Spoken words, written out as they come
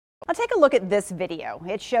Now take a look at this video.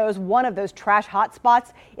 It shows one of those trash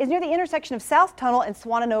hotspots is near the intersection of South Tunnel and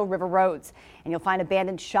Swannanoa River Roads. And you'll find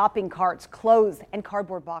abandoned shopping carts, clothes, and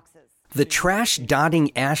cardboard boxes. The trash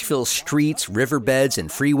dotting Asheville's streets, riverbeds, and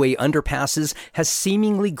freeway underpasses has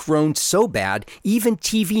seemingly grown so bad, even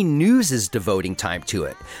TV news is devoting time to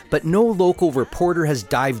it. But no local reporter has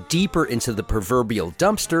dived deeper into the proverbial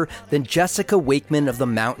dumpster than Jessica Wakeman of the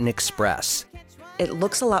Mountain Xpress. It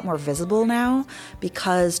looks a lot more visible now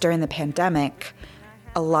because during the pandemic,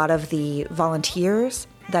 a lot of the volunteers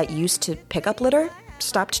that used to pick up litter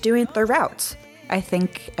stopped doing their routes. I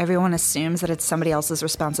think everyone assumes that it's somebody else's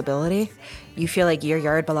responsibility. You feel like your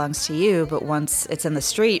yard belongs to you, but once it's in the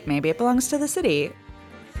street, maybe it belongs to the city.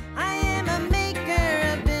 I am a maker,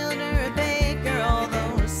 a builder, a baker,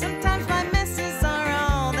 although sometimes my messes are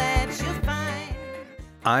all that you'll find.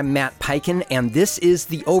 I'm Matt Peiken, and this is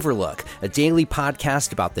The Overlook, a daily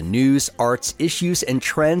podcast about the news, arts, issues, and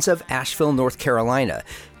trends of Asheville, North Carolina.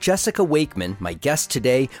 Jessica Wakeman, my guest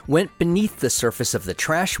today, went beneath the surface of the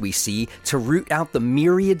trash we see to root out the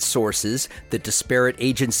myriad sources, the disparate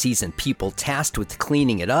agencies and people tasked with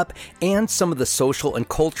cleaning it up, and some of the social and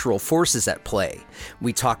cultural forces at play.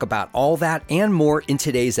 We talk about all that and more in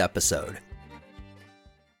today's episode.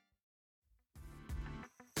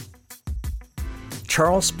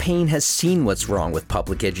 Charles Payne has seen what's wrong with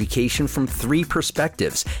public education from three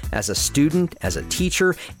perspectives: as a student, as a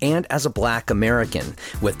teacher, and as a Black American.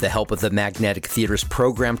 With the help of the Magnetic Theater's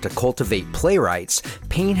program to cultivate playwrights,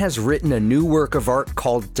 Payne has written a new work of art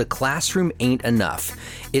called The Classroom Ain't Enough.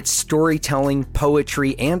 It's storytelling,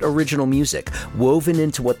 poetry, and original music woven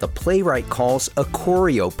into what the playwright calls a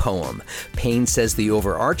choreo poem. Payne says the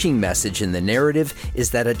overarching message in the narrative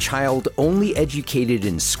is that a child only educated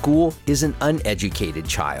in school is an uneducated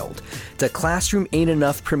child. The Classroom Ain't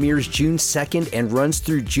Enough premieres June 2nd and runs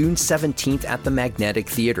through June 17th at the Magnetic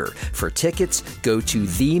Theater. For tickets, go to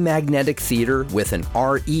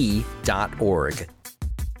themagnetictheater.org.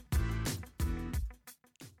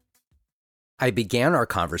 I began our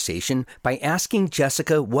conversation by asking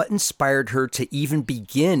Jessica what inspired her to even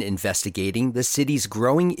begin investigating the city's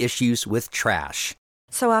growing issues with trash.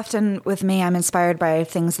 So often with me, I'm inspired by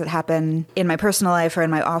things that happen in my personal life or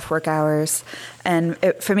in my off-work hours. And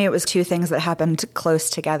for me, it was two things that happened close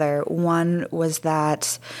together. One was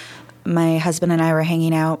that my husband and I were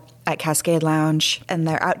hanging out at Cascade Lounge in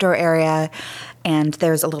their outdoor area, and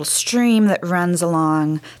there's a little stream that runs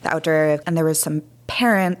along the outdoor area, and there was some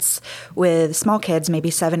parents with small kids,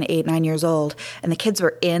 maybe 7, 8, 9 years old, and the kids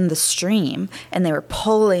were in the stream, and they were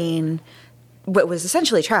pulling what was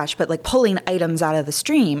essentially trash, but like pulling items out of the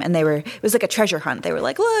stream. And it was like a treasure hunt. They were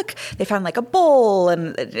like, look, they found like a bowl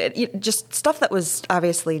and just stuff that was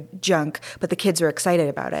obviously junk, but the kids were excited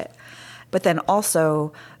about it. But then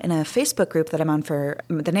also in a Facebook group that I'm on for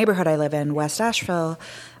the neighborhood I live in, West Asheville,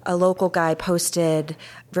 a local guy posted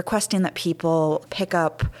requesting that people pick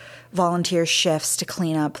up volunteer shifts to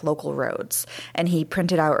clean up local roads. And he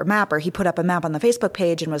printed out a map, or he put up a map on the Facebook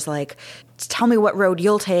page and was like, tell me what road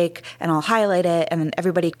you'll take and I'll highlight it and then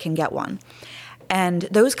everybody can get one. And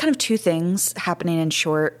those kind of two things happening in a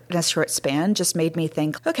short span just made me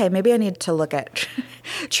think, okay, maybe I need to look at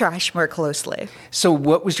trash more closely. So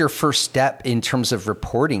what was your first step in terms of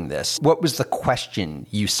reporting this? What was the question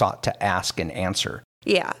you sought to ask and answer?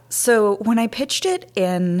 Yeah. So when I pitched it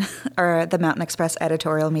in the Mountain Xpress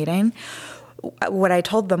editorial meeting, what I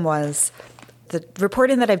told them was the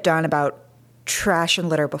reporting that I've done about trash and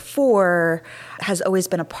litter before has always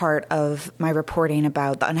been a part of my reporting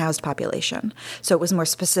about the unhoused population. So it was more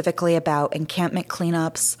specifically about encampment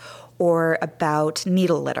cleanups or about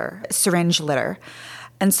needle litter, syringe litter.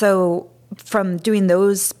 And so from doing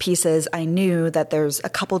those pieces, I knew that there's a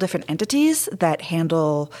couple different entities that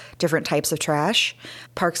handle different types of trash.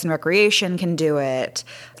 Parks and Recreation can do it,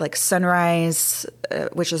 like Sunrise,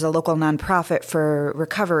 which is a local nonprofit for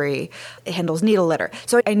recovery, it handles needle litter.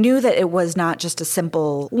 So I knew that it was not just a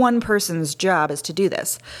simple one person's job is to do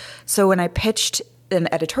this. So when I pitched an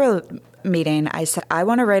editorial meeting, I said, I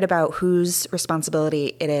want to write about whose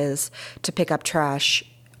responsibility it is to pick up trash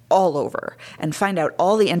all over and find out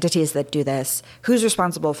all the entities that do this, who's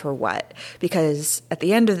responsible for what. Because at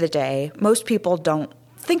the end of the day, most people don't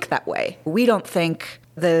think that way. We don't think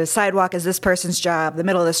the sidewalk is this person's job, the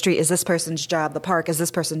middle of the street is this person's job, the park is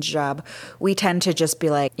this person's job. We tend to just be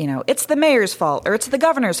like, it's the mayor's fault or it's the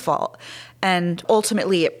governor's fault. And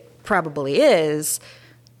ultimately it probably is.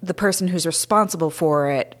 The person who's responsible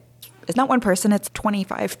for it it's not one person, it's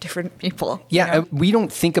 25 different people. Yeah, we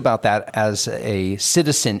don't think about that as a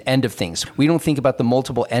citizen end of things. We don't think about the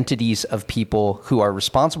multiple entities of people who are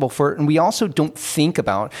responsible for it. And we also don't think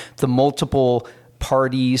about the multiple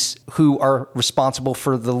parties who are responsible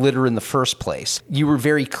for the litter in the first place. You were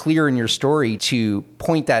very clear in your story to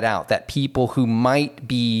point that out, that people who might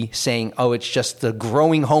be saying, oh, it's just the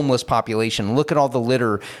growing homeless population, look at all the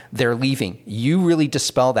litter they're leaving. You really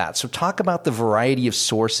dispel that. So talk about the variety of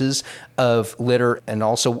sources of litter and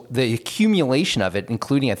also the accumulation of it,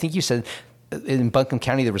 including, I think you said, in Buncombe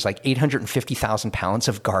County, there was like 850,000 pounds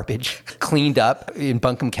of garbage cleaned up in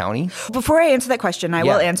Buncombe County. Before I answer that question, I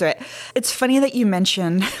will answer it. It's funny that you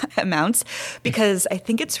mention amounts because I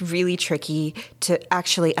think it's really tricky to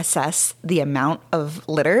actually assess the amount of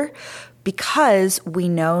litter because we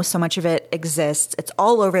know so much of it exists. It's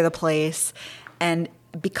all over the place. And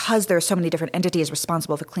because there are so many different entities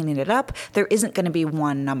responsible for cleaning it up, there isn't going to be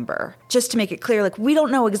one number. Just to make it clear, like we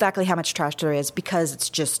don't know exactly how much trash there is because it's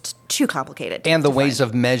just too complicated. And the ways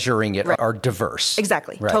of measuring it are diverse.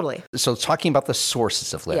 Exactly. Right. Totally. So talking about the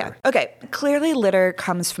sources of litter. Yeah. Okay. Clearly, litter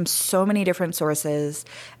comes from so many different sources,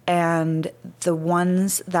 and the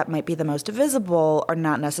ones that might be the most visible are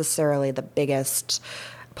not necessarily the biggest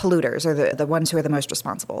polluters or the ones who are the most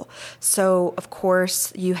responsible. So, of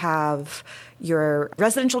course, you have your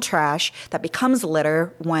residential trash that becomes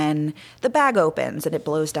litter when the bag opens and it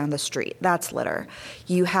blows down the street. That's litter.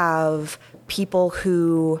 You have people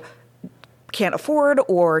who can't afford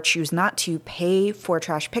or choose not to pay for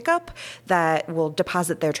trash pickup that will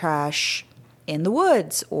deposit their trash in the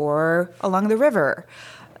woods or along the river.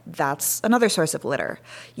 That's another source of litter.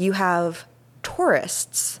 You have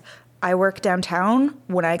tourists. I work downtown.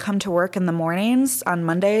 When I come to work in the mornings on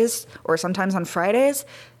Mondays or sometimes on Fridays,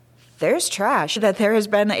 there's trash that there has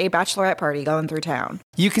been a bachelorette party going through town.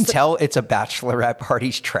 You can tell it's a bachelorette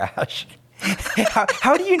party's trash.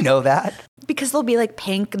 How do you know that? Because there'll be like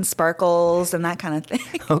pink and sparkles and that kind of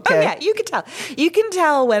thing. Okay. Oh, yeah, you can tell. You can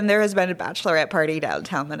tell when there has been a bachelorette party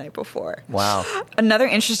downtown the night before. Wow. Another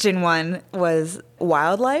interesting one was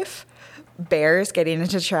wildlife. Bears getting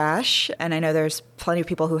into trash. And I know there's plenty of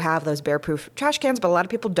people who have those bear-proof trash cans, but a lot of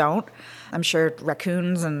people don't. I'm sure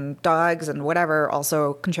raccoons and dogs and whatever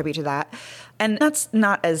also contribute to that. And that's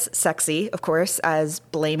not as sexy, of course, as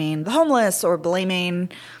blaming the homeless or blaming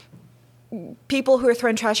people who are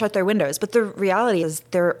throwing trash out their windows. But the reality is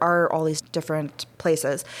there are all these different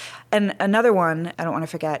places. And another one I don't want to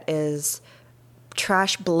forget is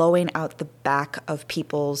trash blowing out the back of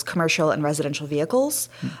people's commercial and residential vehicles.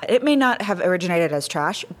 It may not have originated as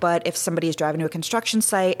trash, but if somebody is driving to a construction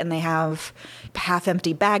site and they have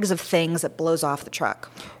half-empty bags of things, it blows off the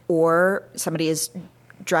truck. Or somebody is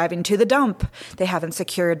driving to the dump, they haven't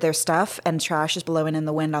secured their stuff, and trash is blowing in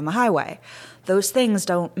the wind on the highway. Those things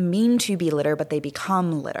don't mean to be litter, but they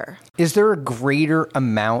become litter. Is there a greater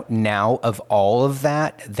amount now of all of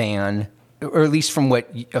that than, or at least from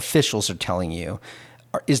what officials are telling you,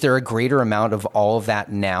 is there a greater amount of all of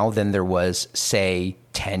that now than there was, say,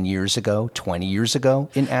 10 years ago, 20 years ago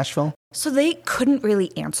in Asheville? So they couldn't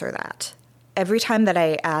really answer that. Every time that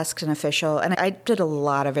I asked an official, and I did a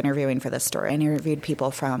lot of interviewing for this story. I interviewed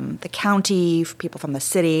people from the county, people from the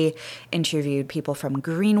city, interviewed people from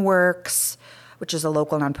Greenworks, which is a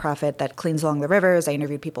local nonprofit that cleans along the rivers. I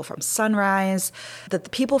interviewed people from Sunrise. The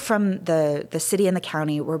people from the city and the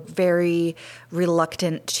county were very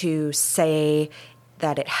reluctant to say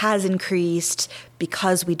that it has increased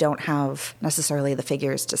because we don't have necessarily the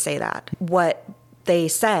figures to say that. What they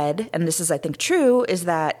said, and this is, I think, true, is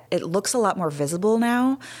that it looks a lot more visible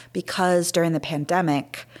now because during the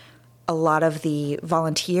pandemic, a lot of the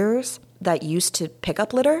volunteers that used to pick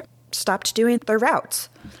up litter stopped doing their routes.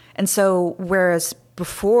 And so whereas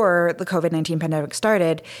before the COVID-19 pandemic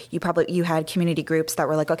started, you had community groups that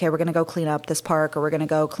were like, okay, we're going to go clean up this park or we're going to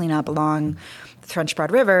go clean up along the French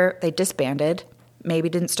Broad River. They disbanded, maybe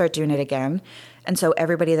didn't start doing it again. And so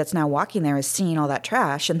everybody that's now walking there is seeing all that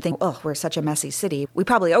trash and think, oh, we're such a messy city. We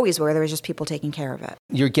probably always were. There was just people taking care of it.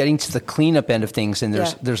 You're getting to the cleanup end of things, and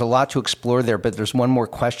there's a lot to explore there, but there's one more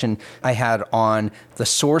question I had on the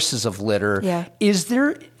sources of litter. Yeah. Is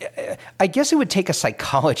there, I guess it would take a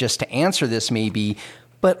psychologist to answer this maybe,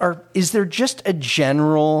 but is there just a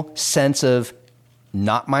general sense of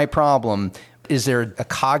not my problem? Is there a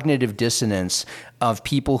cognitive dissonance of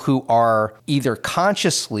people who are either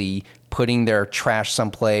consciously putting their trash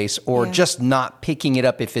someplace or just not picking it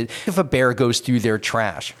up if a bear goes through their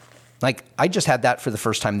trash? Like, I just had that for the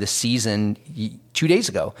first time this season 2 days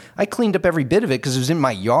ago. I cleaned up every bit of it because it was in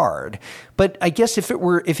my yard. But I guess if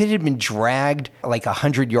it had been dragged like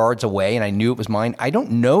 100 yards away and I knew it was mine, I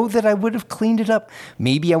don't know that I would have cleaned it up.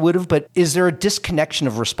 Maybe I would have, but is there a disconnection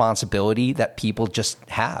of responsibility that people just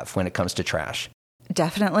have when it comes to trash?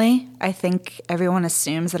 Definitely. I think everyone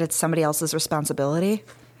assumes that it's somebody else's responsibility.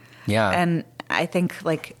 Yeah. And I think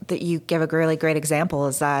like that you give a really great example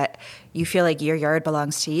is that you feel like your yard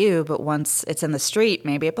belongs to you, but once it's in the street,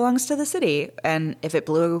 maybe it belongs to the city. And if it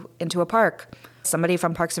blew into a park, somebody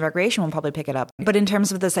from Parks and Recreation will probably pick it up. But in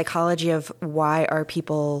terms of the psychology of why are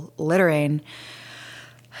people littering,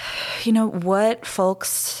 what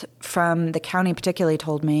folks from the county particularly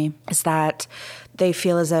told me is that they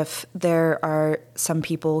feel as if there are some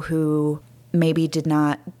people who maybe did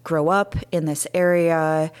not grow up in this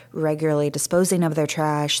area regularly disposing of their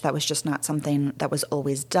trash. That was just not something that was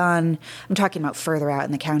always done. I'm talking about further out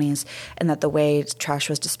in the counties, and that the way trash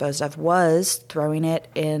was disposed of was throwing it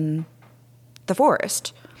in the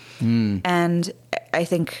forest. And I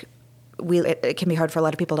think it can be hard for a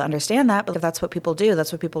lot of people to understand that, but if that's what people do,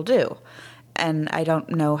 that's what people do. And I don't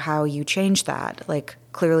know how you change that, like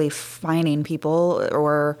clearly fining people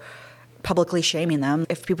or publicly shaming them.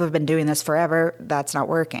 If people have been doing this forever, that's not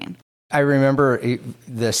working. I remember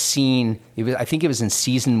the scene, I think it was in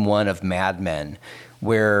season 1 of Mad Men,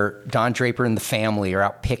 where Don Draper and the family are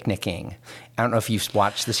out picnicking. I don't know if you've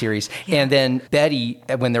watched the series. Yeah. And then Betty,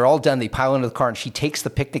 when they're all done, they pile into the car and she takes the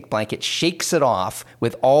picnic blanket, shakes it off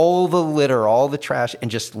with all the litter, all the trash,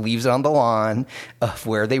 and just leaves it on the lawn of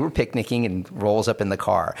where they were picnicking and rolls up in the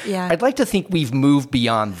car. Yeah. I'd like to think we've moved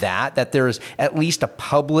beyond that there's at least a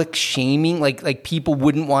public shaming, like people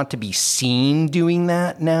wouldn't want to be seen doing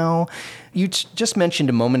that now. You just mentioned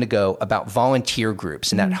a moment ago about volunteer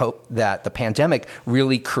groups and that hope that the pandemic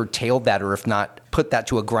really curtailed that, or if not, put that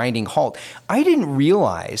to a grinding halt. I didn't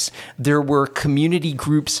realize there were community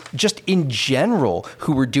groups just in general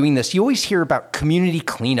who were doing this. You always hear about community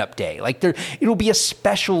cleanup day. Like it'll be a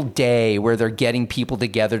special day where they're getting people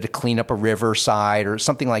together to clean up a riverside or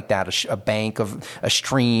something like that, a bank of a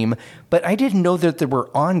stream. But I didn't know that there were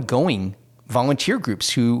ongoing volunteer groups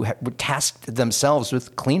who tasked themselves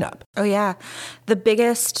with cleanup. Oh, yeah. The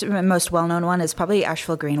biggest, most well-known one is probably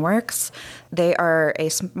Asheville Greenworks. They are a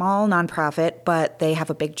small nonprofit, but they have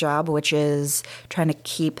a big job, which is trying to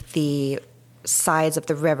keep the sides of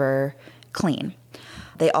the river clean.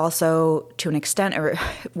 They also, to an extent,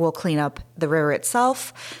 will clean up the river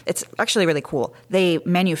itself. It's actually really cool. They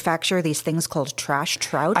manufacture these things called trash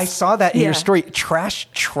trouts. I saw that in your story. Trash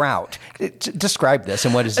trout. Describe this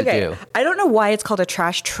and what does it do? I don't know why it's called a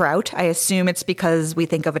trash trout. I assume it's because we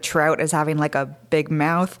think of a trout as having like a big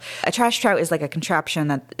mouth. A trash trout is like a contraption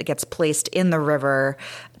that gets placed in the river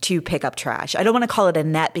to pick up trash. I don't want to call it a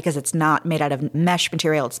net because it's not made out of mesh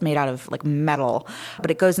material. It's made out of like metal, but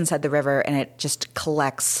it goes inside the river and it just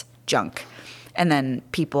collects junk. And then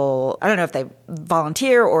people, I don't know if they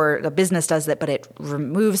volunteer or the business does it, but it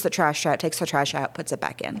removes the trash trout, takes the trash out, puts it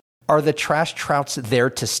back in. Are the trash trouts there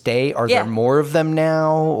to stay? Are there more of them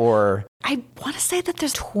now, or? I want to say that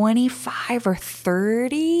there's 25 or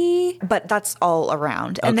 30, but that's all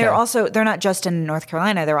around. And they're not just in North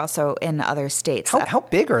Carolina, they're also in other states. How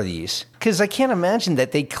big are these? Because I can't imagine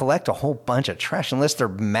that they collect a whole bunch of trash unless they're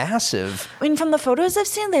massive. I mean, from the photos I've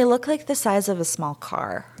seen, they look like the size of a small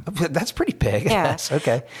car. That's pretty big. Yeah. Yes.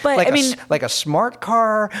 Okay. But like a smart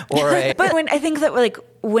car or a. But I think that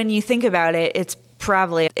when you think about it, it's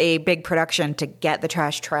probably a big production to get the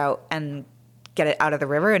trash trout and get it out of the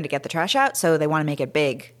river and to get the trash out. So they want to make it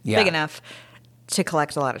big enough to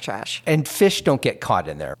collect a lot of trash. And fish don't get caught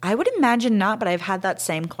in there. I would imagine not, but I've had that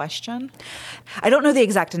same question. I don't know the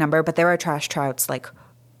exact number, but there are trash trouts like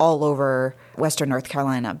all over Western North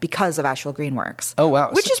Carolina because of Asheville Greenworks. Oh, wow.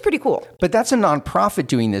 Which is pretty cool. But that's a nonprofit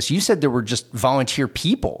doing this. You said there were just volunteer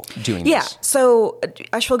people doing this. Yeah. So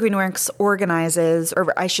Asheville Greenworks organizes,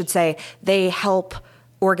 or I should say, they help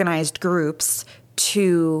organized groups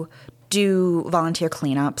to do volunteer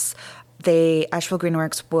cleanups. Asheville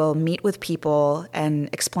Greenworks will meet with people and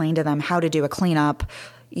explain to them how to do a cleanup.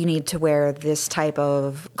 You need to wear this type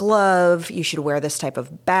of glove. You should wear this type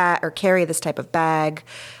of bag or carry this type of bag,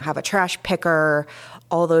 have a trash picker,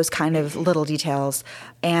 all those kind of little details,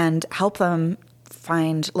 and help them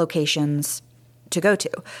find locations to go to.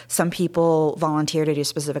 Some people volunteer to do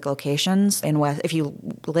specific locations. If you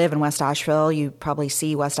live in West Asheville, you probably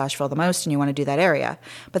see West Asheville the most and you want to do that area.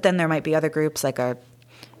 But then there might be other groups like a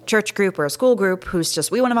church group or a school group who's just,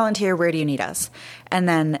 we want to volunteer, where do you need us? And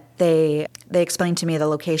then they explain to me the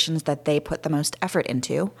locations that they put the most effort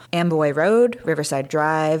into. Amboy Road, Riverside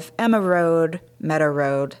Drive, Emma Road, Meadow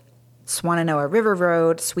Road, Swannanoa River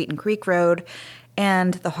Road, Sweeten Creek Road,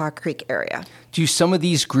 and the Hawk Creek area. Do some of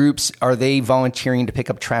these groups, are they volunteering to pick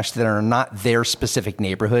up trash that are not their specific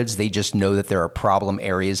neighborhoods? They just know that there are problem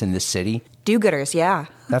areas in the city? Do-gooders, yeah.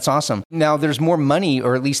 That's awesome. Now, there's more money,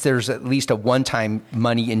 or there's at least a one-time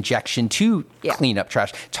money injection to clean up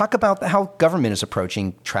trash. Talk about how government is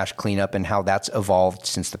approaching trash cleanup and how that's evolved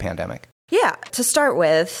since the pandemic. Yeah, to start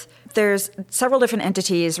with, there's several different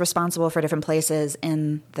entities responsible for different places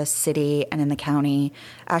in the city and in the county.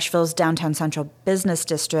 Asheville's downtown central business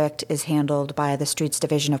district is handled by the Streets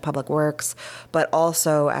Division of Public Works, but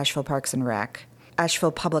also Asheville Parks and Rec.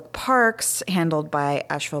 Asheville Public Parks, handled by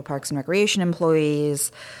Asheville Parks and Recreation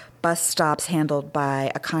employees. Bus stops handled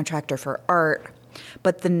by a contractor for art.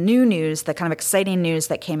 But the new news, the kind of exciting news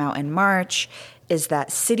that came out in March, is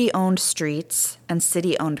that city-owned streets and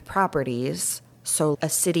city-owned properties, so a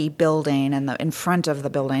city building and in front of the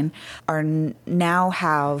building, now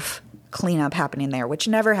have cleanup happening there, which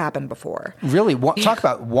never happened before. Really? Talk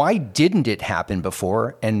about why didn't it happen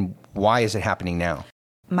before and why is it happening now?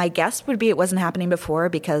 My guess would be it wasn't happening before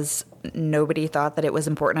because nobody thought that it was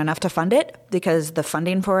important enough to fund it, because the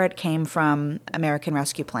funding for it came from American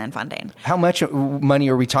Rescue Plan funding. How much money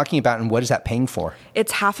are we talking about, and what is that paying for?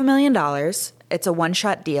 It's $500,000. It's a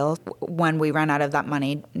one-shot deal. When we run out of that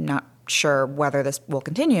money, not sure whether this will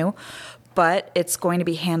continue, but it's going to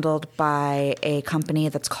be handled by a company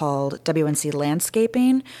that's called WNC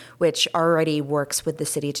Landscaping, which already works with the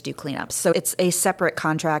city to do cleanups. So it's a separate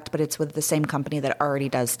contract, but it's with the same company that already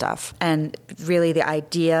does stuff. And really the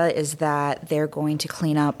idea is that they're going to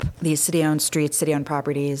clean up these city-owned streets, city-owned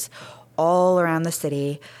properties all around the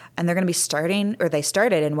city. And they're going to be they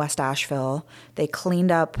started in West Asheville. They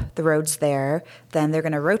cleaned up the roads there. Then they're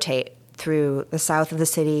going to rotate through the south of the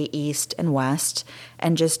city, east and west,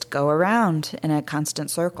 and just go around in a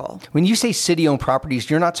constant circle. When you say city-owned properties,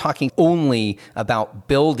 you're not talking only about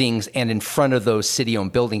buildings and in front of those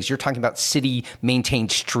city-owned buildings. You're talking about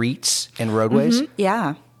city-maintained streets and roadways? Mm-hmm.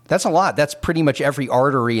 Yeah. That's a lot. That's pretty much every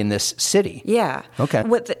artery in this city. Yeah. Okay.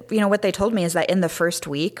 What they told me is that in the first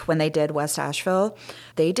week when they did West Asheville,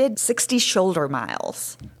 they did 60 shoulder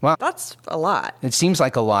miles. Wow. That's a lot. It seems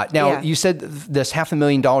like a lot. Now, Yeah. You said this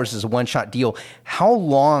 $500,000 is a one-shot deal. How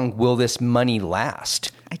long will this money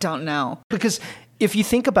last? I don't know. Because if you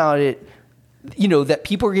think about it, that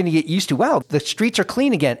people are going to get used to, wow, the streets are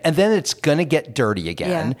clean again, and then it's going to get dirty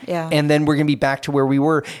again. Yeah. And then we're going to be back to where we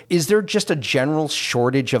were. Is there just a general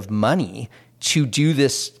shortage of money to do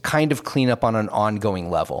this kind of cleanup on an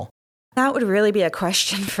ongoing level? That would really be a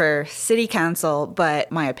question for city council,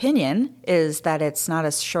 but my opinion is that it's not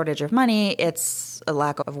a shortage of money, it's a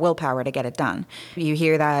lack of willpower to get it done. You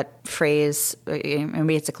hear that phrase,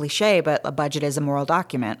 maybe it's a cliche, but a budget is a moral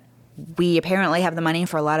document. We apparently have the money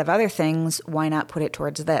for a lot of other things. Why not put it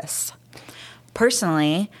towards this?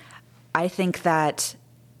 Personally, I think that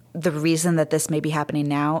the reason that this may be happening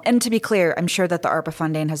now, and to be clear, I'm sure that the ARPA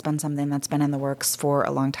funding has been something that's been in the works for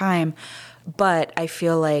a long time, but I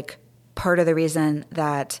feel like part of the reason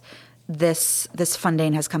that this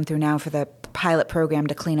funding has come through now for the pilot program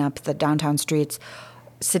to clean up the downtown streets,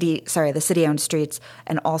 the city-owned streets,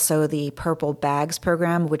 and also the Purple Bags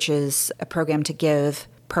program, which is a program to give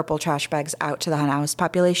purple trash bags out to the unhoused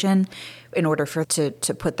population in order to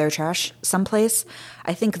put their trash someplace.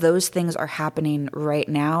 I think those things are happening right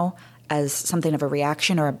now as something of a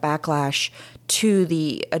reaction or a backlash to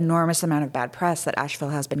the enormous amount of bad press that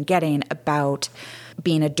Asheville has been getting about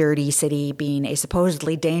being a dirty city, being a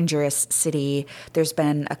supposedly dangerous city. There's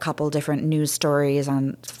been a couple different news stories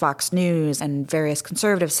on Fox News and various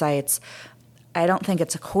conservative sites. I don't think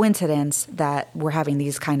it's a coincidence that we're having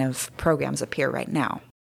these kind of programs appear right now.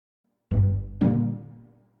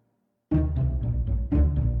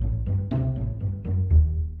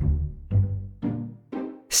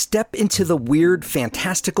 Step into the weird,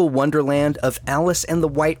 fantastical wonderland of Alice and the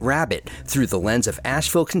White Rabbit through the lens of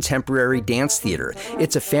Asheville Contemporary Dance Theater.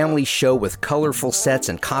 It's a family show with colorful sets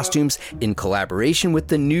and costumes in collaboration with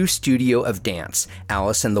the new Studio of Dance.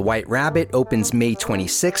 Alice and the White Rabbit opens May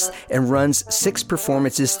 26th and runs 6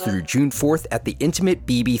 performances through June 4th at the Intimate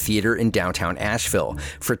BB Theater in downtown Asheville.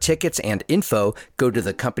 For tickets and info, go to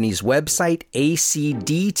the company's website,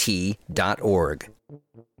 acdt.org.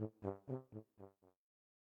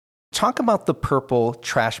 Talk about the Purple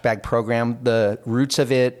Trash Bag Program, the roots of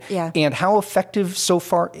it, and how effective so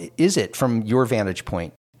far is it from your vantage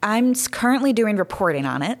point? I'm currently doing reporting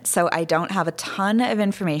on it, so I don't have a ton of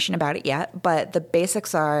information about it yet, but the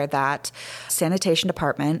basics are that sanitation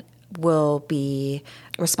department will be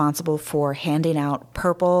responsible for handing out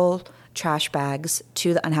purple trash bags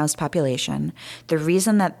to the unhoused population. The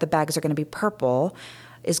reason that the bags are going to be purple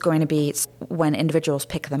is going to be when individuals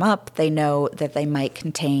pick them up, they know that they might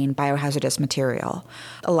contain biohazardous material.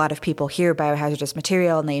 A lot of people hear biohazardous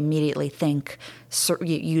material and they immediately think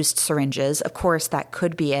used syringes. Of course, that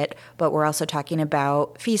could be it, but we're also talking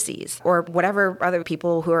about feces or whatever other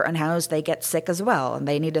people who are unhoused, they get sick as well and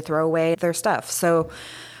they need to throw away their stuff. So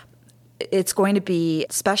it's going to be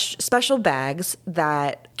special bags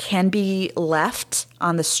that can be left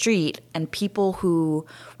on the street, and people who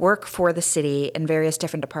work for the city in various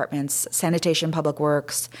different departments, sanitation, public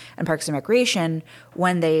works, and parks and recreation,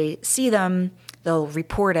 when they see them, they'll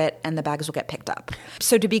report it and the bags will get picked up.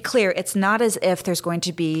 So to be clear, it's not as if there's going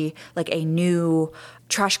to be like a new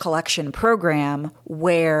trash collection program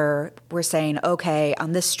where we're saying, okay,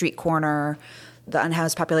 on this street corner, the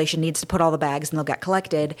unhoused population needs to put all the bags and they'll get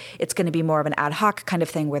collected. It's going to be more of an ad hoc kind of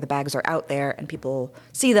thing where the bags are out there and people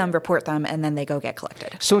see them, report them, and then they go get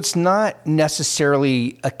collected. So it's not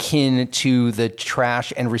necessarily akin to the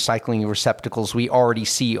trash and recycling receptacles we already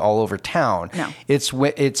see all over town. No.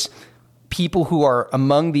 It's people who are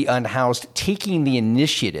among the unhoused taking the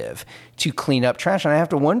initiative to clean up trash. And I have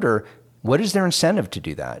to wonder, what is their incentive to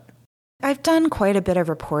do that? I've done quite a bit of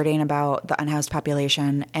reporting about the unhoused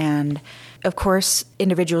population, and of course,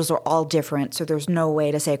 individuals are all different, so there's no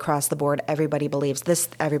way to say across the board, everybody believes this,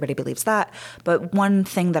 everybody believes that. But one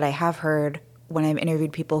thing that I have heard when I've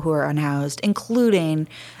interviewed people who are unhoused, including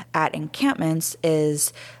at encampments,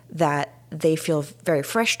 is that they feel very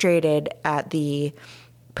frustrated at the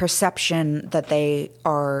perception that they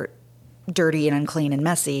are dirty and unclean and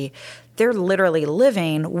messy. They're literally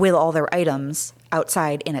living with all their items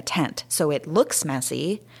outside in a tent. So it looks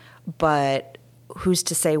messy, but who's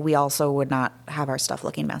to say we also would not have our stuff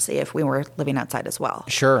looking messy if we were living outside as well?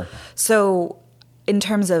 Sure. So in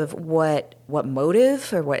terms of what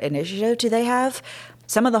motive or what initiative do they have,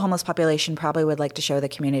 some of the homeless population probably would like to show the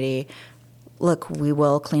community, look, we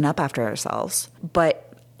will clean up after ourselves.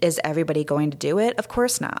 But is everybody going to do it? Of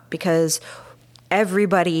course not, because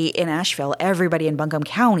everybody in Asheville, everybody in Buncombe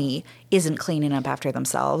County isn't cleaning up after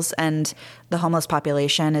themselves, and the homeless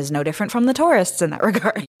population is no different from the tourists in that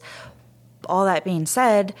regard. All that being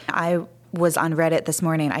said, I was on Reddit this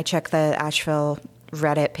morning. I check the Asheville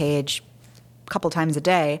Reddit page a couple times a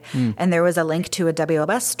day, and there was a link to a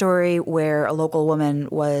WLS story where a local woman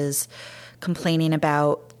was complaining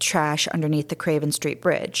about trash underneath the Craven Street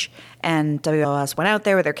Bridge. And WLS went out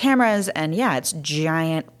there with their cameras, and yeah, it's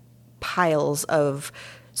giant piles of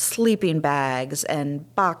sleeping bags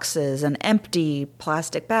and boxes and empty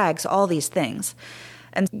plastic bags, all these things.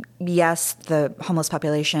 And yes, the homeless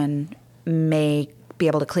population may be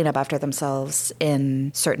able to clean up after themselves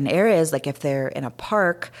in certain areas, like if they're in a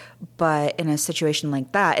park, but in a situation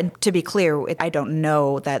like that, and to be clear, I don't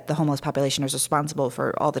know that the homeless population is responsible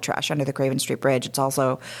for all the trash under the Craven Street Bridge. It's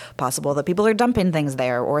also possible that people are dumping things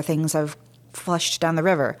there or things have flushed down the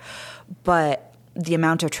river. But the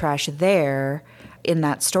amount of trash there in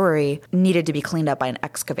that story needed to be cleaned up by an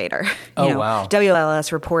excavator. Wow.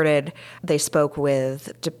 WLS reported they spoke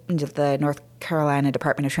with the North Carolina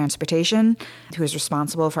Department of Transportation, who is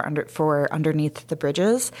responsible for underneath the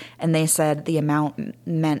bridges, and they said the amount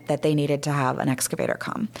meant that they needed to have an excavator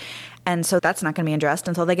come. And so that's not going to be addressed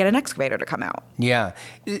until they get an excavator to come out. Yeah.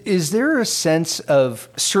 Is there a sense of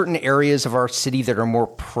certain areas of our city that are more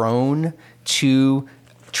prone to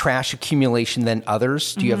trash accumulation than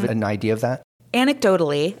others? Do you have an idea of that?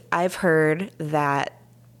 Anecdotally, I've heard that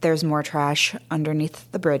there's more trash underneath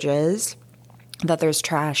the bridges, that there's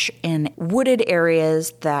trash in wooded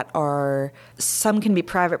areas that are, some can be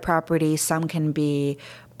private property, some can be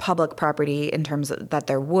public property in terms of that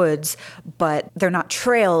they're woods, but they're not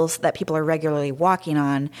trails that people are regularly walking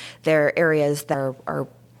on. They're areas that are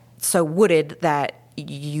so wooded that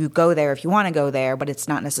you go there if you want to go there, but it's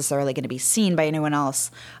not necessarily going to be seen by anyone else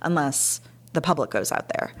unless the public goes out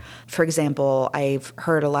there. For example, I've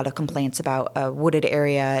heard a lot of complaints about a wooded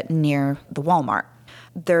area near the Walmart.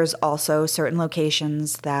 There's also certain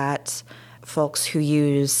locations that folks who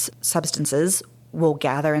use substances will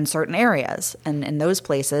gather in certain areas. And in those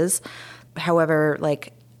places, however,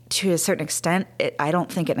 like to a certain extent, I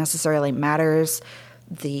don't think it necessarily matters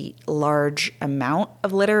the large amount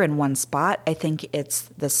of litter in one spot. I think it's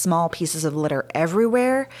the small pieces of litter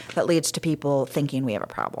everywhere that leads to people thinking we have a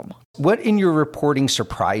problem. What in your reporting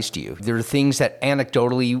surprised you? There are things that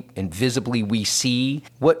anecdotally and visibly we see.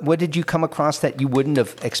 What did you come across that you wouldn't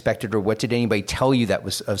have expected, or what did anybody tell you that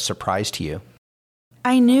was a surprise to you?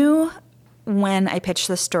 I knew when I pitched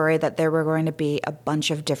this story that there were going to be a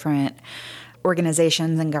bunch of different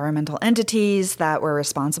organizations and governmental entities that were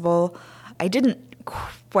responsible. I didn't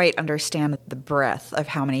quite understand the breadth of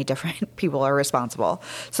how many different people are responsible.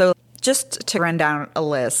 So just to run down a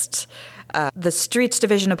list, the Streets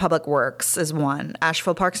Division of Public Works is one,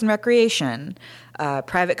 Asheville Parks and Recreation, a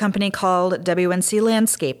private company called WNC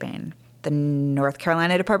Landscaping, the North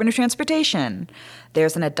Carolina Department of Transportation.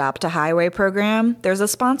 There's an Adopt a Highway program. There's a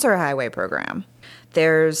Sponsor a Highway program.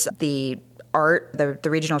 There's the ART, the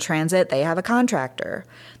regional transit, they have a contractor.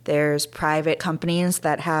 There's private companies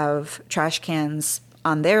that have trash cans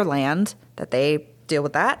on their land that they deal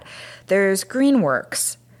with that. There's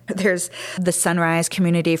Greenworks. There's the Sunrise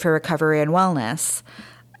Community for Recovery and Wellness.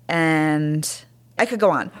 And I could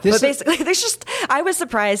go on. But basically, I was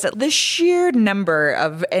surprised at the sheer number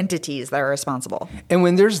of entities that are responsible. And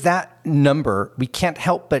when there's that number, we can't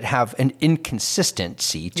help but have an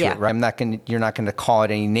inconsistency to it, right? You're not going to call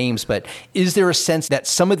it any names, but is there a sense that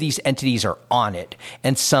some of these entities are on it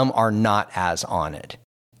and some are not as on it?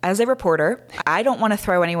 As a reporter, I don't want to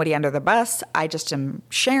throw anybody under the bus. I just am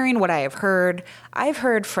sharing what I have heard. I've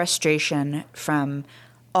heard frustration from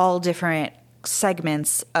all different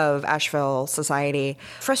segments of Asheville society,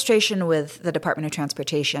 frustration with the Department of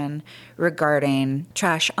Transportation regarding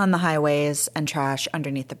trash on the highways and trash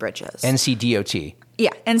underneath the bridges. NCDOT.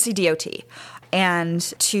 Yeah, NCDOT. And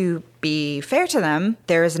to be fair to them,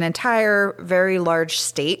 there is an entire very large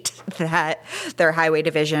state that their highway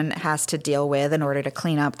division has to deal with in order to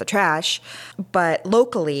clean up the trash. But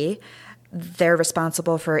locally, they're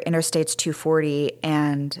responsible for Interstates 240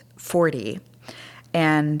 and 40.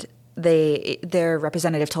 And their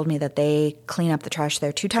representative told me that they clean up the trash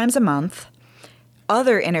there 2 times a month.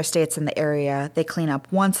 Other interstates in the area, they clean up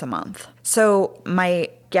once a month. So my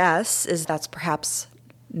guess is that's perhaps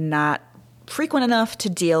not frequent enough to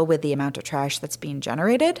deal with the amount of trash that's being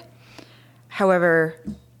generated. However,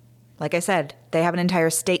 like I said, they have an entire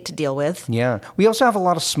state to deal with. Yeah. We also have a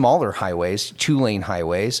lot of smaller highways, 2-lane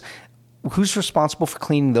highways. Who's responsible for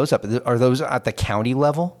cleaning those up? Are those at the county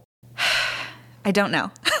level? I don't know.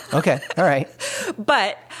 Okay. All right.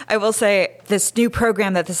 But I will say this new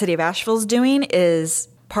program that the city of Asheville is doing is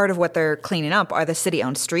part of what they're cleaning up are the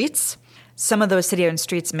city-owned streets. Some of those city-owned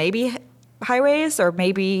streets may be highways or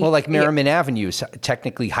maybe... Well, like Merriman Avenue is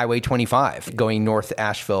technically Highway 25 going north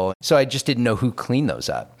Asheville. So I just didn't know who cleaned those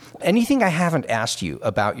up. Anything I haven't asked you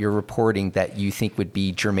about your reporting that you think would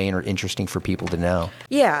be germane or interesting for people to know?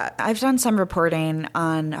 Yeah, I've done some reporting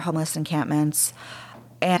on homeless encampments.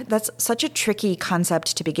 And that's such a tricky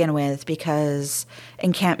concept to begin with because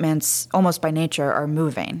encampments, almost by nature, are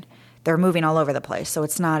moving. They're moving all over the place. So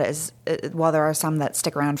it's not as, while there are some that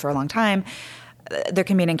stick around for a long time, there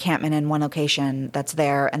can be an encampment in one location that's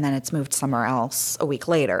there and then it's moved somewhere else a week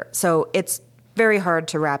later. So it's very hard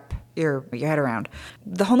to wrap your head around.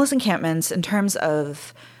 The homeless encampments, in terms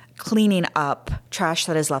of cleaning up trash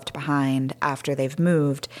that is left behind after they've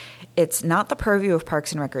moved, it's not the purview of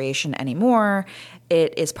Parks and Recreation anymore.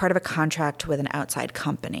 It is part of a contract with an outside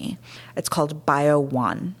company. It's called Bio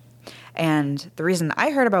One. And the reason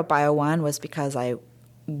I heard about Bio One was because I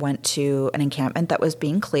went to an encampment that was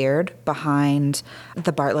being cleared behind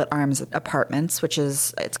the Bartlett Arms Apartments,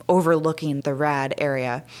 it's overlooking the RAD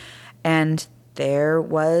area. And there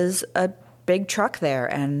was a big truck there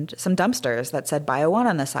and some dumpsters that said Bio One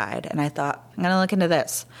on the side. And I thought, I'm going to look into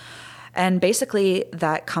this. And basically,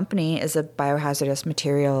 that company is a biohazardous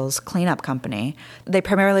materials cleanup company. They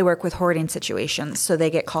primarily work with hoarding situations, so they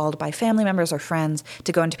get called by family members or friends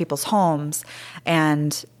to go into people's homes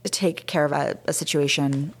and take care of a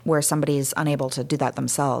situation where somebody's unable to do that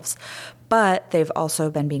themselves. But they've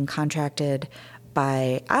also been being contracted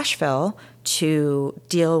by Asheville to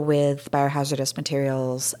deal with biohazardous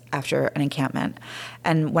materials after an encampment.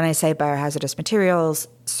 And when I say biohazardous materials,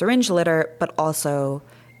 syringe litter, but also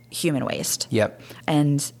human waste. Yep.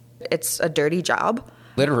 And it's a dirty job.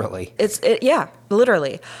 Literally. Yeah,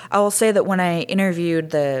 literally. I will say that when I interviewed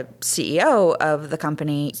the CEO of the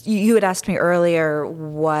company, you had asked me earlier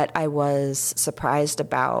what I was surprised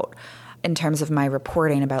about in terms of my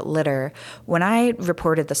reporting about litter. When I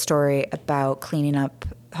reported the story about cleaning up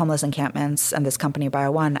homeless encampments and this company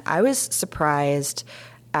Bio One, I was surprised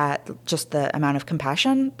at just the amount of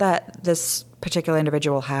compassion that this particular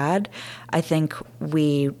individual had. I think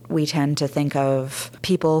we tend to think of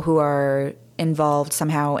people who are involved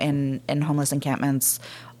somehow in homeless encampments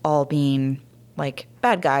all being like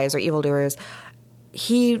bad guys or evildoers.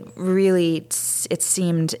 He really, it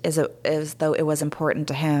seemed as though it was important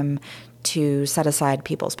to him to set aside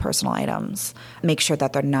people's personal items, make sure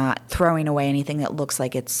that they're not throwing away anything that looks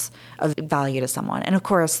like it's of value to someone. And of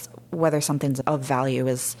course, whether something's of value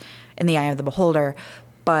is in the eye of the beholder,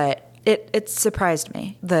 but it surprised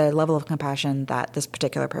me, the level of compassion that this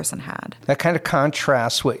particular person had. That kind of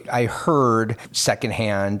contrasts what I heard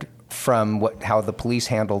secondhand from how the police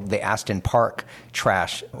handled the Aston Park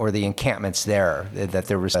trash or the encampments there, that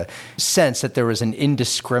there was a sense that there was an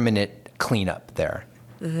indiscriminate cleanup there.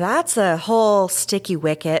 That's a whole sticky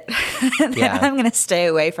wicket that I'm going to stay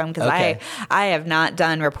away from because I have not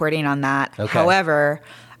done reporting on that. Okay. However,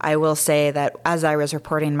 I will say that as I was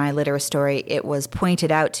reporting my litter story, it was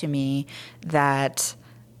pointed out to me that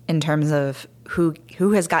in terms of who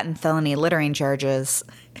has gotten felony littering charges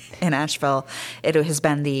in Asheville, it has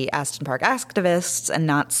been the Aston Park activists and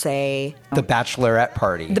not, say, The bachelorette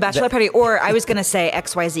party. The bachelorette party, or I was going to say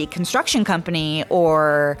XYZ construction company,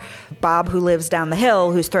 or Bob who lives down the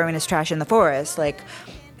hill who's throwing his trash in the forest. Like,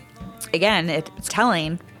 again, it's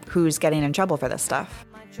telling who's getting in trouble for this stuff.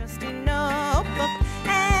 My trusty notebook,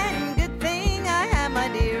 and good thing I have my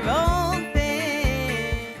dear old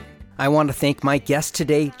pen. I want to thank my guest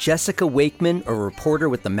today, Jessica Wakeman, a reporter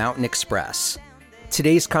with the Mountain Express.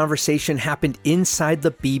 Today's conversation happened inside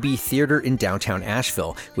the BB Theater in downtown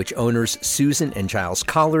Asheville, which owners Susan and Giles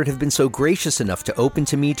Collard have been so gracious enough to open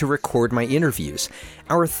to me to record my interviews.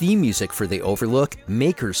 Our theme music for The Overlook,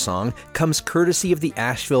 Maker's Song, comes courtesy of the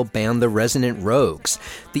Asheville band The Resonant Rogues.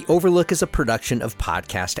 The Overlook is a production of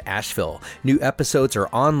Podcast Asheville. New episodes are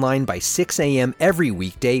online by 6 a.m. every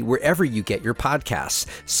weekday wherever you get your podcasts.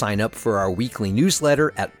 Sign up for our weekly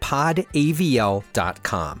newsletter at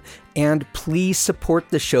podavl.com. And please support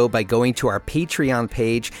the show by going to our Patreon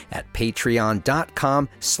page at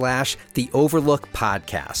patreon.com/The Overlook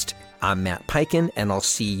Podcast. I'm Matt Peiken, and I'll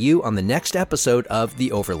see you on the next episode of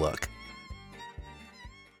The Overlook.